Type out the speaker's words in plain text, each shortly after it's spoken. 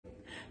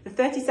The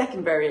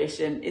 30-second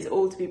variation is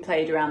all to be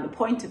played around the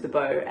point of the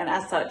bow, and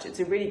as such it's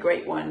a really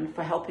great one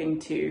for helping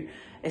to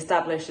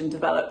establish and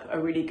develop a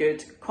really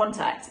good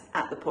contact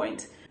at the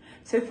point.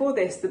 So for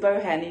this, the bow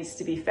hair needs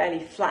to be fairly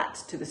flat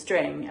to the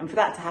string, and for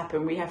that to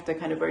happen we have to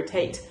kind of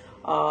rotate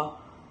our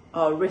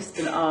wrist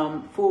and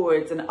arm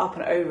forwards and up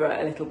and over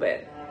a little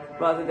bit,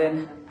 rather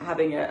than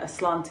having a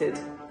slanted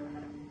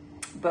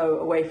bow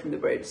away from the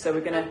bridge. So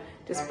we're going to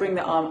just bring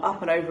the arm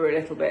up and over a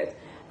little bit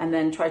and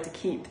then try to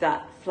keep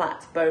that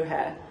flat bow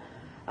hair.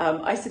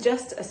 I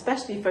suggest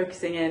especially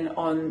focusing in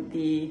on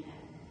the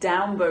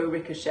down bow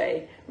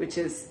ricochet, which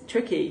is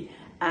tricky,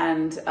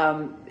 and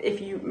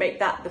if you make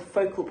that the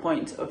focal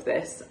point of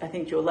this, I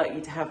think you're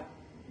likely to have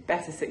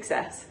better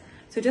success.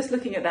 So just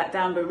looking at that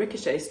down bow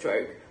ricochet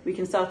stroke, we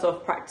can start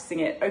off practicing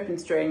it open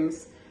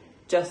strings,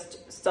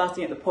 just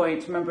starting at the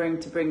point, remembering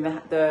to bring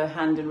the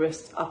hand and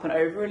wrist up and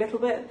over a little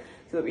bit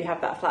so that we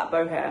have that flat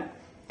bow hair,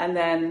 and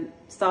then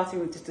starting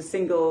with just a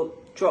single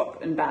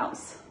drop and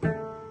bounce,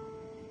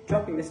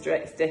 dropping the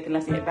stick and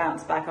letting it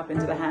bounce back up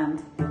into the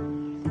hand,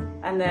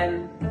 and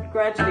then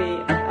gradually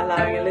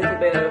allowing a little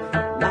bit of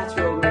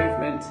lateral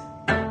movement.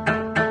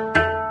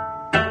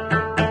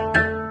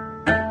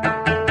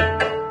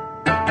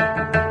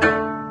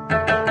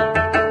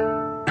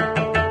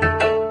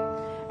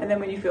 And then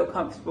when you feel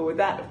comfortable with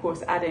that, of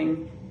course,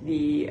 adding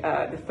the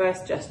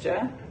first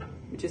gesture,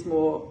 which is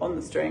more on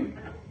the string.